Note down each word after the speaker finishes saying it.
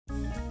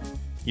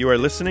You are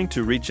listening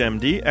to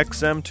ReachMD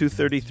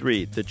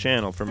XM233, the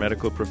channel for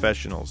medical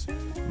professionals.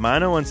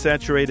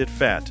 Monounsaturated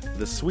fat,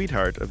 the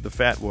sweetheart of the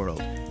fat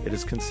world. It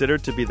is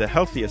considered to be the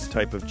healthiest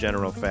type of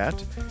general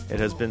fat. It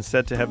has been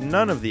said to have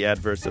none of the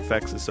adverse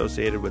effects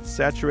associated with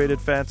saturated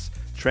fats,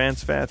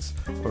 trans fats,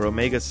 or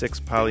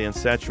omega-6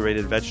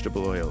 polyunsaturated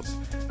vegetable oils.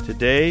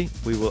 Today,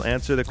 we will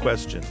answer the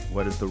question,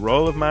 what is the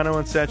role of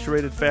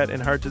monounsaturated fat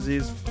in heart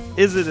disease?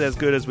 Is it as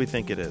good as we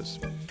think it is?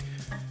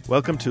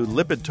 Welcome to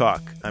Lipid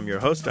Talk. I'm your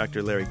host,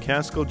 Dr. Larry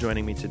Kaskel.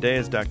 Joining me today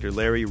is Dr.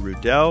 Larry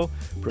Rudell,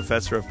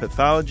 professor of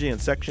pathology and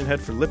section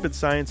head for lipid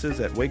sciences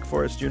at Wake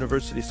Forest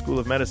University School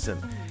of Medicine.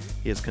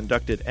 He has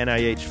conducted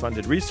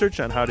NIH-funded research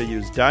on how to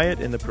use diet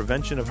in the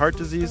prevention of heart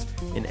disease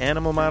in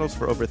animal models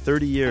for over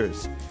 30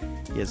 years.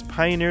 He has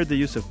pioneered the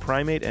use of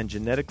primate and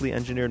genetically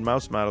engineered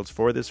mouse models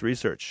for this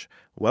research.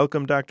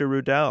 Welcome, Dr.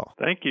 Rudell.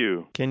 Thank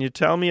you. Can you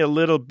tell me a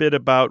little bit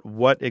about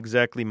what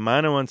exactly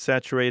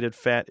monounsaturated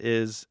fat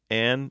is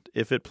and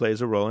if it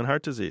plays a role in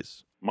heart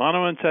disease?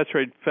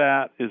 Monounsaturated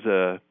fat is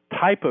a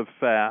type of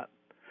fat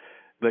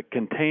that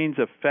contains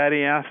a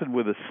fatty acid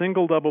with a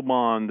single double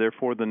bond,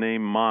 therefore the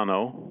name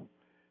mono.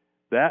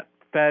 That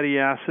fatty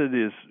acid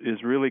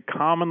is really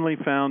commonly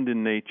found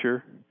in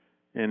nature,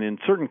 and in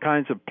certain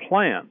kinds of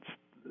plants,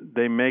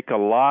 they make a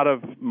lot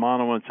of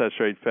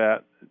monounsaturated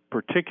fat,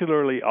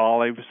 particularly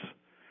olives,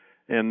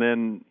 and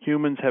then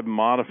humans have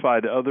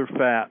modified other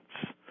fats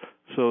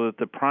so that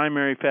the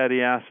primary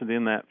fatty acid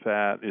in that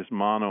fat is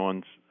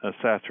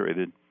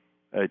monounsaturated.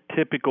 A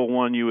typical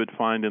one you would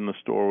find in the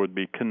store would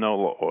be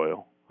canola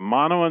oil.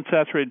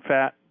 Monounsaturated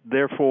fat,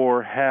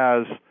 therefore,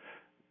 has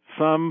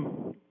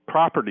some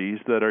properties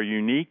that are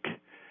unique.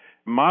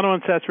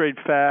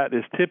 Monounsaturated fat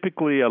is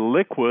typically a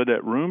liquid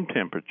at room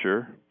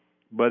temperature,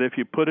 but if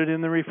you put it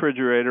in the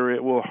refrigerator,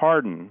 it will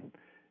harden.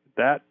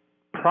 That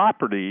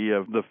property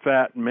of the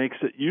fat makes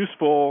it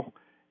useful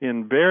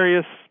in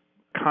various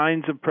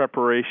kinds of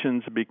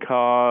preparations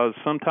because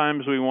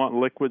sometimes we want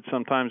liquid,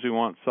 sometimes we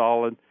want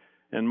solid,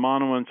 and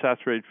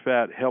monounsaturated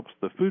fat helps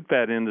the food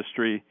fat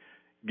industry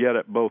get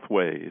it both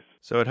ways.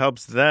 So it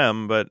helps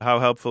them, but how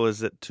helpful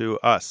is it to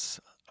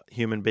us,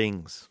 human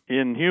beings?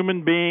 In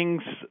human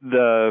beings,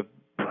 the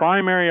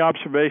primary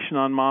observation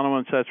on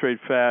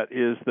monounsaturated fat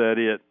is that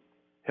it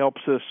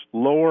helps us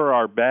lower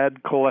our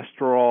bad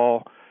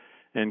cholesterol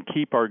and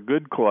keep our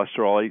good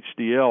cholesterol,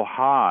 HDL,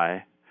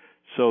 high,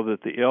 so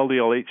that the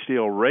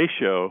LDL-HDL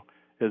ratio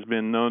has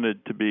been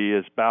noted to be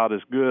about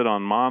as good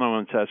on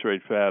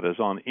monounsaturated fat as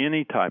on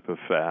any type of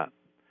fat.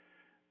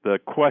 The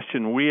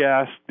question we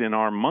asked in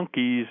our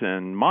monkeys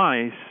and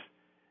mice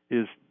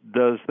is,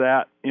 does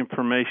that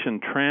information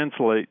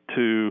translate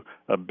to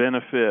a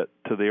benefit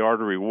to the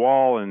artery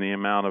wall and the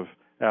amount of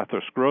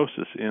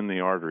atherosclerosis in the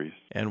arteries?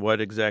 And what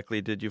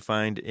exactly did you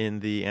find in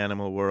the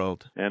animal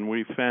world? And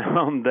we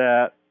found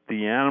that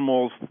the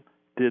animals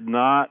did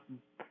not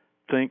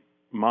think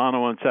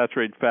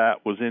monounsaturated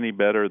fat was any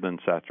better than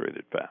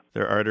saturated fat.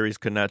 Their arteries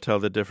could not tell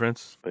the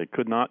difference? They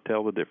could not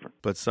tell the difference.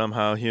 But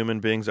somehow human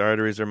beings'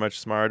 arteries are much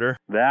smarter?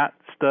 That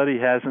study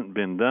hasn't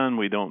been done.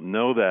 We don't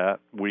know that.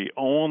 We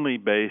only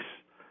base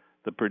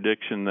the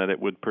prediction that it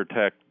would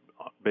protect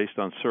based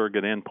on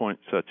surrogate endpoints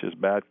such as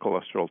bad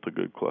cholesterol to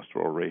good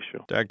cholesterol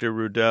ratio. Dr.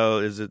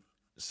 Rudell, is it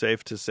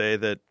safe to say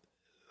that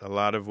a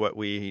lot of what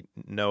we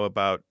know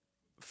about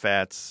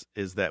fats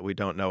is that we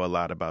don't know a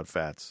lot about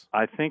fats?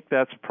 I think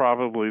that's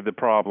probably the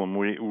problem.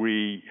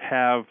 We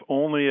have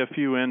only a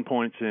few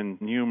endpoints in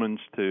humans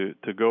to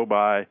go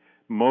by.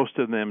 Most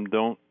of them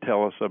don't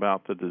tell us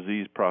about the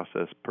disease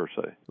process per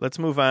se. Let's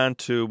move on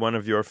to one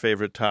of your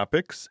favorite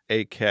topics,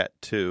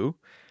 ACAT2.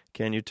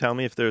 Can you tell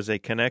me if there's a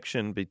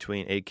connection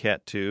between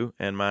ACAT2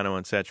 and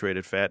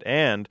monounsaturated fat,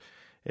 and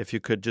if you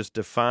could just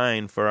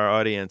define for our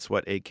audience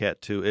what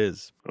ACAT2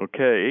 is?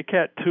 Okay,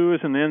 ACAT2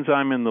 is an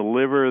enzyme in the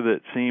liver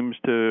that seems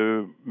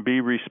to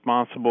be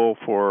responsible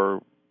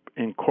for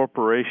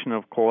incorporation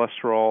of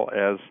cholesterol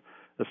as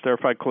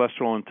esterified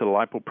cholesterol into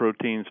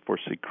lipoproteins for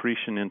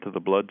secretion into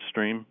the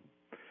bloodstream.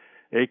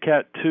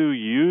 ACAT2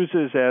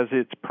 uses as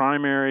its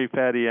primary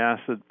fatty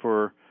acid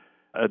for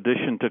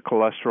addition to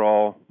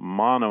cholesterol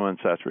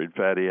monounsaturated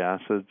fatty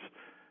acids.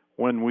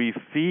 When we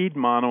feed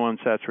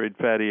monounsaturated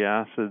fatty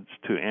acids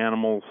to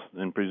animals,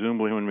 and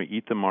presumably when we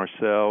eat them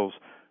ourselves,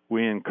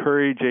 we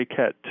encourage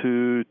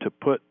ACAT2 to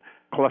put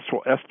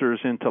cholesterol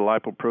esters into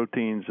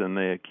lipoproteins, and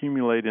they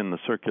accumulate in the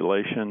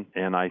circulation.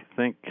 And I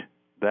think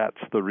that's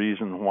the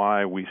reason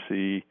why we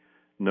see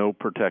no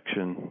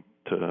protection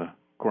to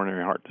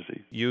coronary heart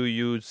disease. You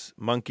use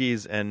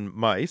monkeys and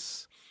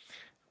mice.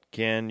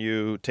 Can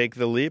you take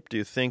the leap? Do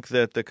you think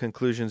that the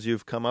conclusions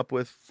you've come up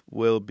with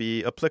will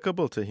be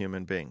applicable to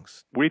human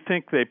beings? We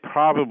think they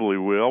probably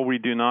will. We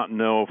do not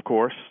know, of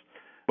course.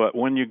 But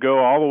when you go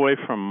all the way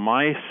from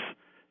mice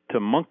to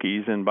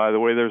monkeys, and by the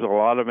way, there's a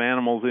lot of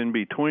animals in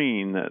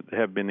between that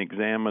have been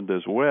examined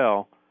as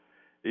well,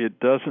 it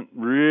doesn't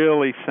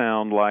really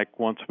sound like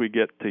once we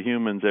get to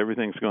humans,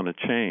 everything's going to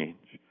change.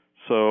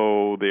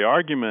 So the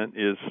argument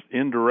is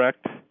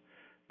indirect,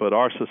 but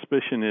our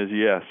suspicion is,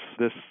 yes,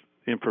 this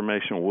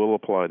information will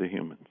apply to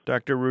humans.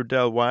 Dr.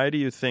 Rudel, why do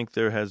you think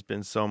there has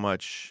been so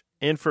much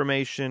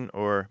information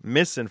or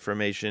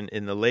misinformation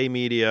in the lay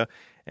media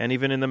and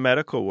even in the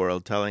medical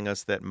world telling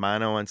us that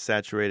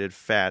monounsaturated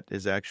fat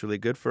is actually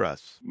good for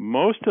us?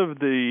 Most of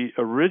the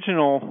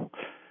original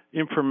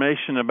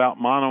information about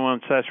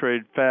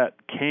monounsaturated fat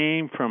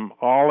came from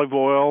olive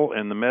oil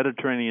and the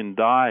Mediterranean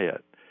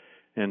diet.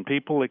 And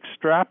people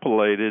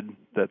extrapolated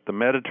that the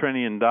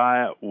Mediterranean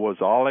diet was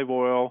olive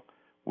oil.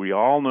 We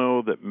all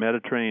know that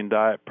Mediterranean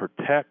diet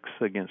protects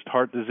against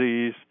heart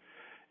disease,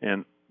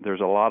 and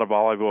there's a lot of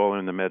olive oil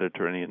in the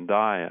Mediterranean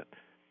diet.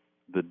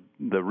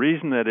 The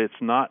reason that it's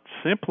not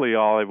simply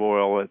olive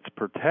oil that's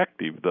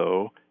protective,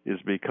 though, is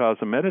because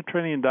the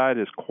Mediterranean diet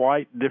is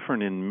quite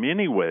different in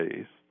many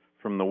ways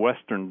from the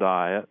Western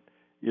diet.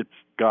 It's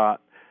got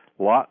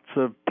lots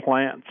of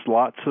plants,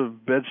 lots of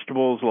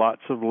vegetables,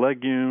 lots of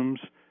legumes,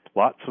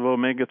 lots of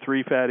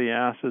omega-3 fatty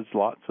acids,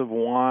 lots of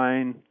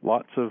wine,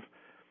 lots of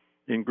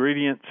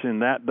ingredients in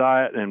that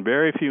diet, and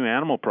very few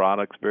animal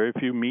products, very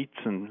few meats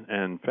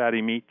and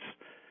fatty meats,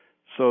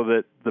 so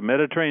that the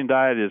Mediterranean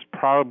diet is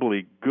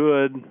probably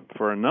good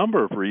for a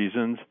number of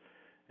reasons,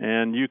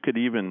 and you could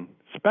even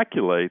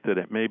speculate that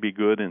it may be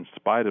good in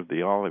spite of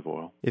the olive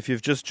oil. If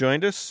you've just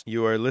joined us,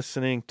 you are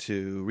listening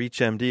to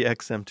ReachMD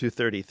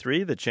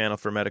XM233, the channel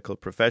for medical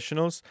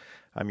professionals.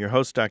 I'm your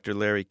host, Dr.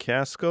 Larry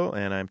Caskell,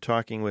 and I'm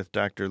talking with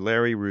Dr.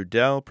 Larry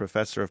Rudel,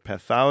 professor of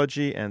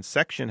pathology and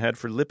section head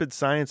for lipid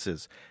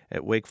sciences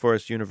at Wake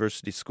Forest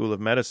University School of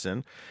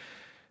Medicine.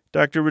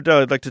 Dr.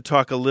 Rudel, I'd like to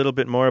talk a little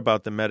bit more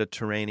about the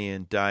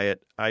Mediterranean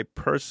diet. I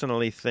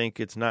personally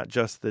think it's not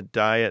just the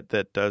diet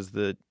that does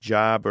the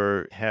job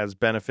or has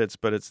benefits,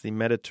 but it's the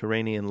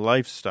Mediterranean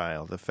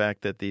lifestyle, the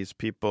fact that these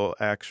people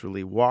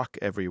actually walk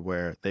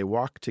everywhere. They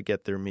walk to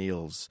get their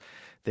meals.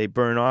 They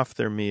burn off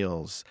their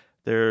meals.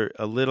 They're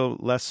a little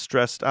less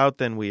stressed out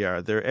than we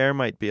are. Their air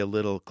might be a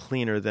little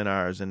cleaner than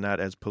ours and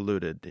not as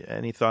polluted.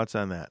 Any thoughts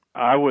on that?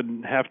 I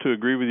would have to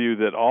agree with you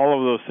that all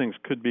of those things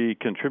could be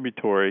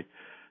contributory,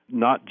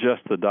 not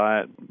just the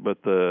diet,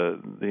 but the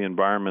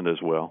environment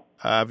as well.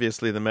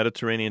 Obviously, the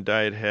Mediterranean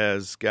diet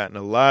has gotten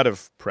a lot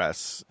of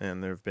press,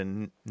 and there have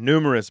been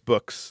numerous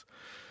books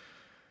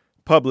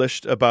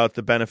published about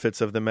the benefits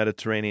of the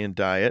Mediterranean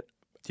diet.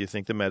 Do you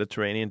think the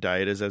Mediterranean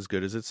diet is as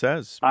good as it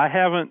says? I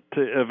haven't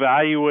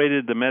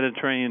evaluated the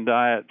Mediterranean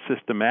diet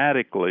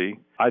systematically.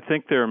 I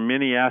think there are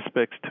many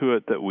aspects to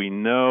it that we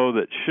know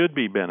that should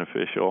be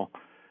beneficial,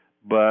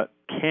 but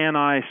can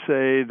I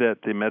say that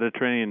the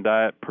Mediterranean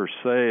diet per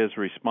se is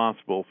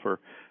responsible for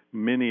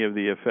many of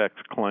the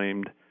effects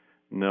claimed?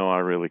 No, I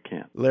really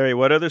can't. Larry,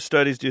 what other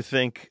studies do you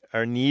think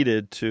are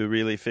needed to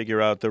really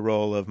figure out the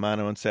role of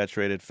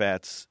monounsaturated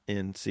fats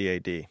in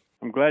CAD?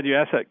 I'm glad you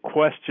asked that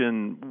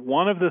question.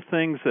 One of the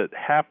things that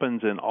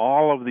happens in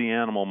all of the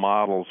animal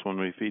models when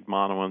we feed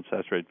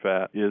monounsaturated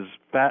fat is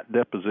fat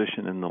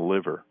deposition in the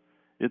liver.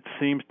 It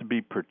seems to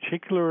be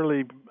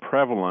particularly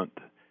prevalent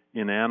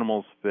in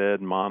animals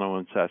fed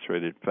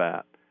monounsaturated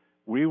fat.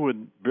 We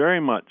would very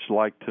much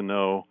like to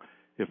know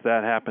if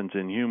that happens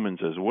in humans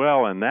as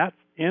well, and that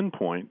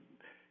endpoint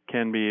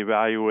can be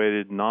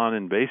evaluated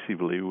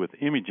non-invasively with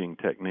imaging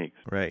techniques.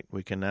 Right.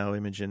 We can now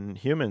image in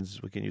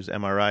humans. We can use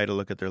MRI to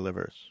look at their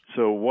livers.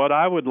 So what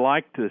I would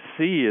like to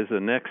see as a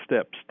next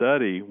step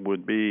study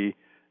would be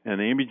an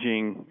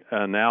imaging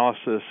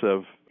analysis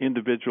of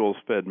individuals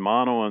fed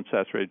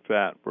monounsaturated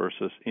fat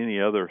versus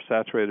any other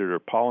saturated or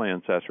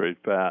polyunsaturated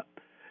fat,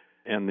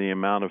 and the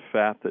amount of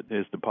fat that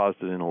is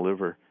deposited in the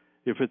liver.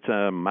 If it's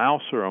a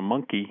mouse or a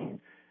monkey,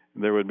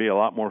 there would be a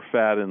lot more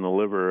fat in the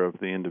liver of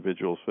the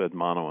individuals fed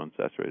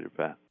monounsaturated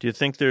fat. Do you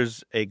think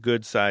there's a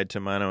good side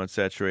to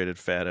monounsaturated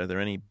fat? Are there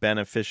any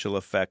beneficial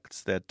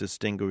effects that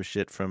distinguish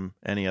it from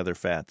any other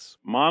fats?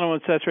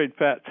 Monounsaturated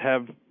fats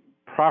have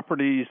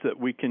properties that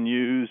we can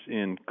use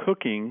in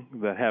cooking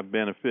that have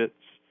benefits.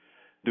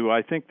 Do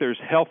I think there's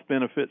health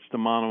benefits to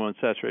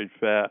monounsaturated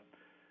fat?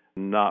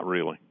 Not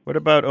really. What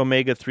about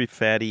omega-3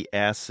 fatty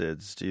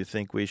acids? Do you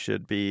think we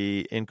should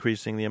be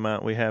increasing the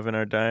amount we have in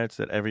our diets,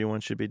 that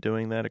everyone should be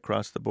doing that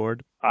across the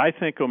board? I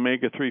think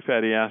omega-3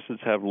 fatty acids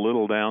have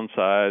little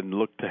downside and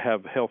look to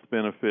have health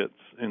benefits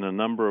in a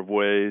number of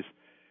ways.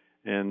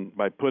 And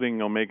by putting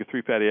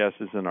omega-3 fatty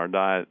acids in our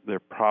diet, there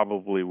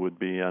probably would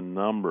be a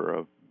number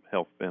of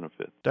health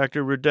benefits.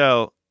 Dr.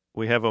 Rudel,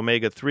 we have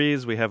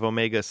omega-3s, we have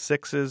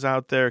omega-6s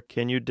out there.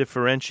 Can you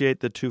differentiate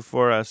the two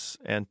for us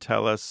and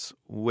tell us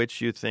which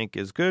you think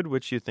is good,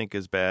 which you think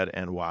is bad,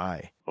 and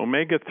why?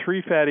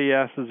 Omega-3 fatty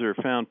acids are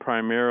found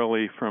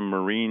primarily from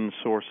marine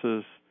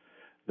sources.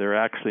 They're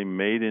actually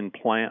made in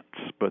plants,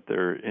 but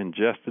they're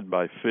ingested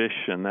by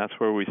fish, and that's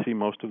where we see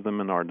most of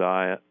them in our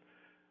diet.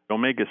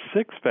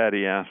 Omega-6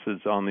 fatty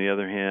acids, on the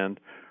other hand,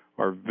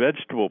 are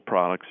vegetable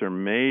products. They're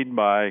made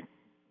by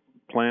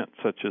plants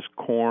such as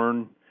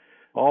corn.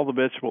 All the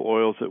vegetable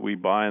oils that we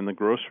buy in the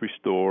grocery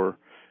store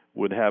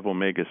would have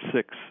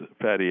omega-6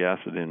 fatty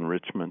acid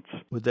enrichments.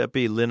 Would that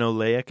be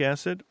linoleic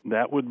acid?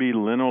 That would be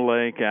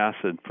linoleic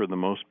acid for the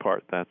most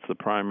part. That's the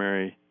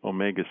primary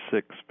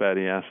omega-6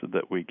 fatty acid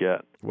that we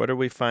get. What are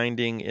we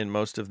finding in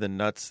most of the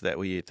nuts that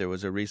we eat? There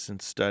was a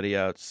recent study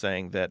out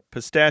saying that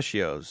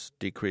pistachios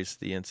decrease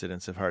the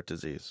incidence of heart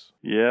disease.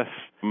 Yes,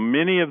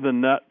 many of the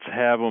nuts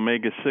have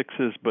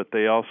omega-6s, but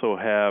they also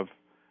have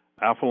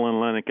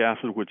alpha-linolenic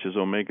acid, which is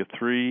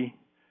omega-3,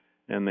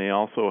 and they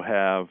also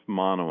have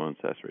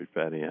monounsaturated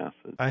fatty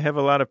acids. I have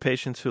a lot of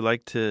patients who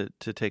like to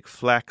take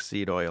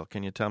flaxseed oil.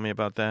 Can you tell me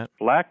about that?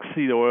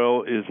 Flaxseed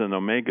oil is an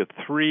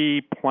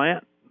omega-3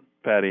 plant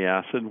fatty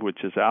acid,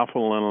 which is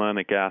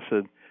alpha-linolenic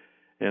acid,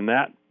 and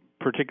that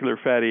particular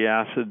fatty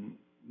acid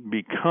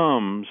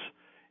becomes,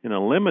 in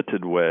a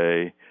limited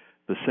way,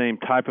 the same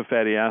type of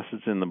fatty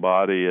acids in the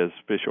body as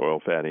fish oil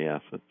fatty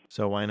acids.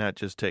 So why not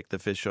just take the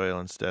fish oil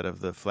instead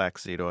of the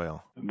flaxseed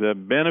oil? The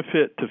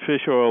benefit to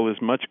fish oil is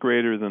much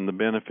greater than the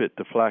benefit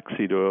to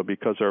flaxseed oil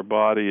because our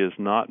body is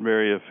not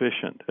very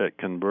efficient at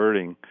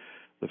converting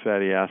the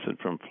fatty acid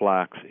from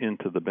flax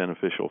into the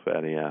beneficial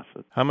fatty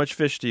acid. How much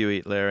fish do you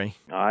eat, Larry?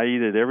 I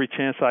eat it every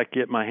chance I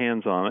get my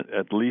hands on it,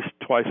 at least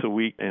twice a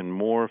week and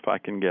more if I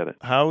can get it.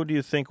 How do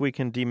you think we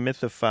can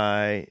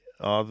demythify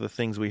all the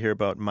things we hear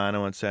about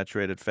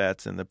monounsaturated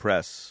fats in the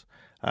press?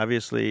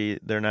 Obviously,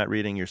 they're not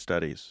reading your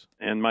studies.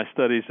 And my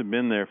studies have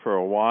been there for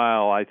a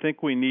while. I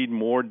think we need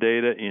more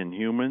data in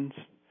humans,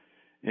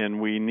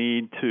 and we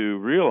need to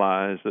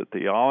realize that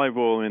the olive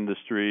oil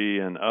industry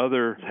and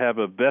others have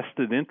a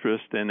vested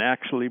interest in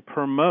actually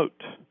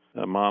promote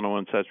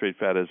monounsaturated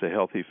fat as a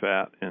healthy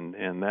fat, and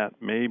that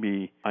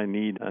maybe I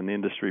need an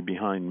industry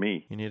behind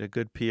me. You need a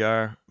good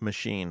PR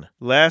machine.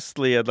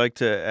 Lastly, I'd like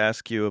to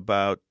ask you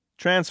about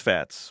trans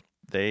fats.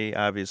 They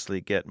obviously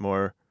get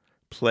more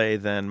play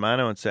than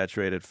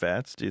monounsaturated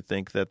fats. Do you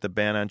think that the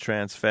ban on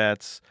trans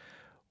fats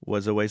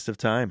was a waste of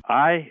time?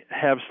 I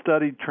have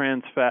studied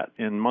trans fat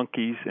in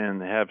monkeys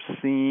and have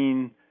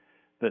seen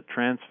that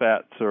trans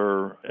fats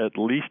are at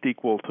least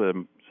equal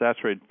to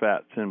saturated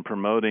fats in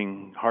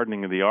promoting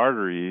hardening of the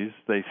arteries.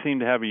 They seem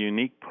to have a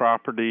unique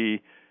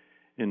property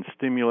in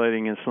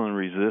stimulating insulin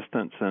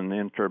resistance and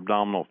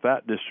intra-abdominal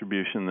fat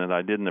distribution that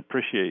I didn't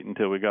appreciate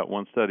until we got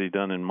one study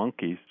done in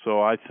monkeys.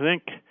 So I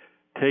think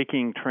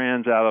taking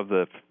trans out of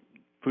the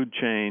food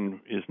chain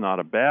is not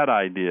a bad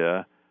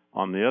idea.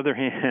 On the other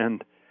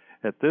hand,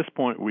 at this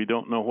point, we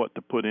don't know what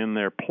to put in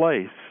their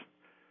place.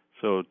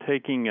 So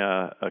taking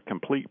a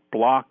complete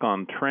block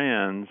on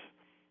trans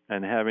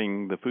and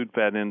having the food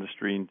fat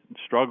industry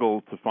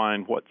struggle to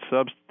find what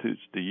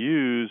substitutes to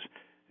use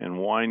and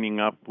winding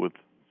up with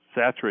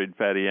saturated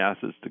fatty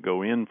acids to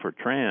go in for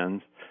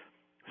trans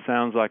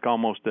sounds like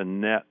almost a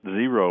net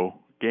zero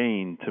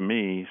gain to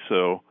me.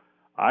 So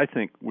I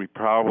think we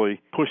probably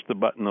pushed the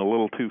button a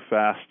little too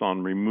fast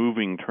on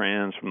removing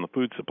trans from the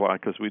food supply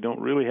because we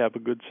don't really have a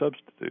good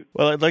substitute.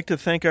 Well, I'd like to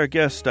thank our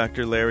guest,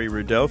 Dr. Larry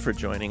Rudell, for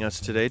joining us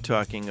today,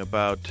 talking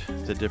about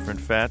the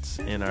different fats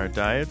in our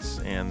diets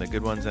and the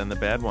good ones and the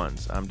bad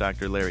ones. I'm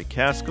Dr. Larry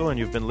Caskell, and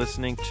you've been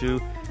listening to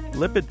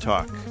Lipid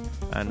Talk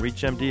on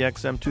ReachMD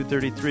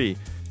XM233,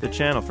 the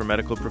channel for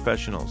medical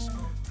professionals.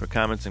 For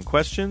comments and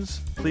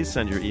questions, please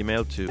send your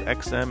email to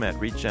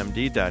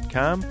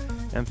xm@reachmd.com,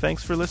 and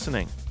thanks for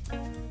listening.